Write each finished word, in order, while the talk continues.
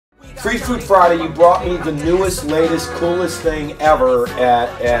Free Food Friday, you brought me the newest, latest, coolest thing ever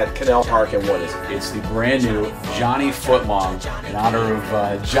at Canal Park, and what is it? It's the brand new Johnny Footlong in honor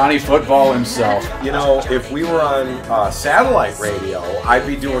of Johnny Football himself. You know, if we were on satellite radio, I'd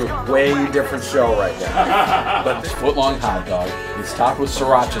be doing a way different show right now. But this footlong hot dog is topped with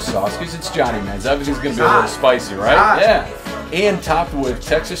Sriracha sauce, because it's Johnny, man. So everything's going to be a little spicy, right? Yeah. And topped with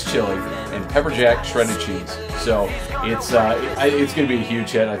Texas chili and pepper jack shredded cheese. So it's going to be a huge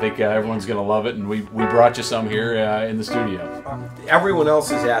hit. I think everyone's going to love it, and we brought you some here in the studio. Everyone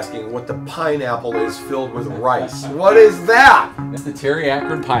else is asking what the pineapple is filled with rice. What is that? It's the Terry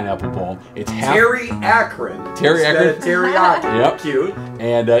Akron Pineapple Bowl. It's half Terry Akron. Terry Akron. Teriyaki. Yep. Cute.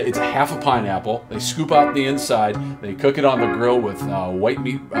 And it's half a pineapple. They scoop out the inside. They cook it on the grill with white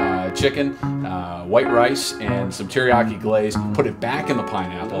meat chicken, white rice, and some teriyaki glaze. Put it back in the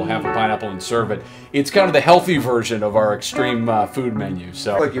pineapple, half a pineapple, and serve it. It's kind of the healthy version of our extreme food menu.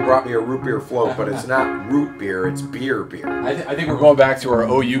 So, like you brought me a root beer float, but it's not root beer; it's beer. I think we're going back to our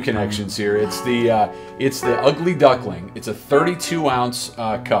OU connections here. It's the Ugly Duckling. It's a 32-ounce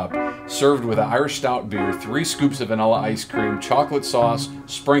cup served with an Irish Stout beer, 3 scoops of vanilla ice cream, chocolate sauce,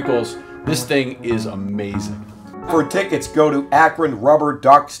 sprinkles. This thing is amazing. For tickets, go to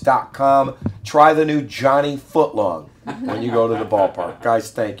AkronRubberDucks.com. Try the new Johnny Footlong when you go to the ballpark.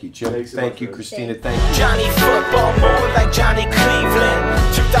 Guys, thank you. Jim, thank you. Christina, thank you. Johnny Football, more like Johnny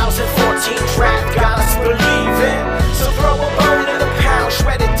Cleveland. 2014 draft.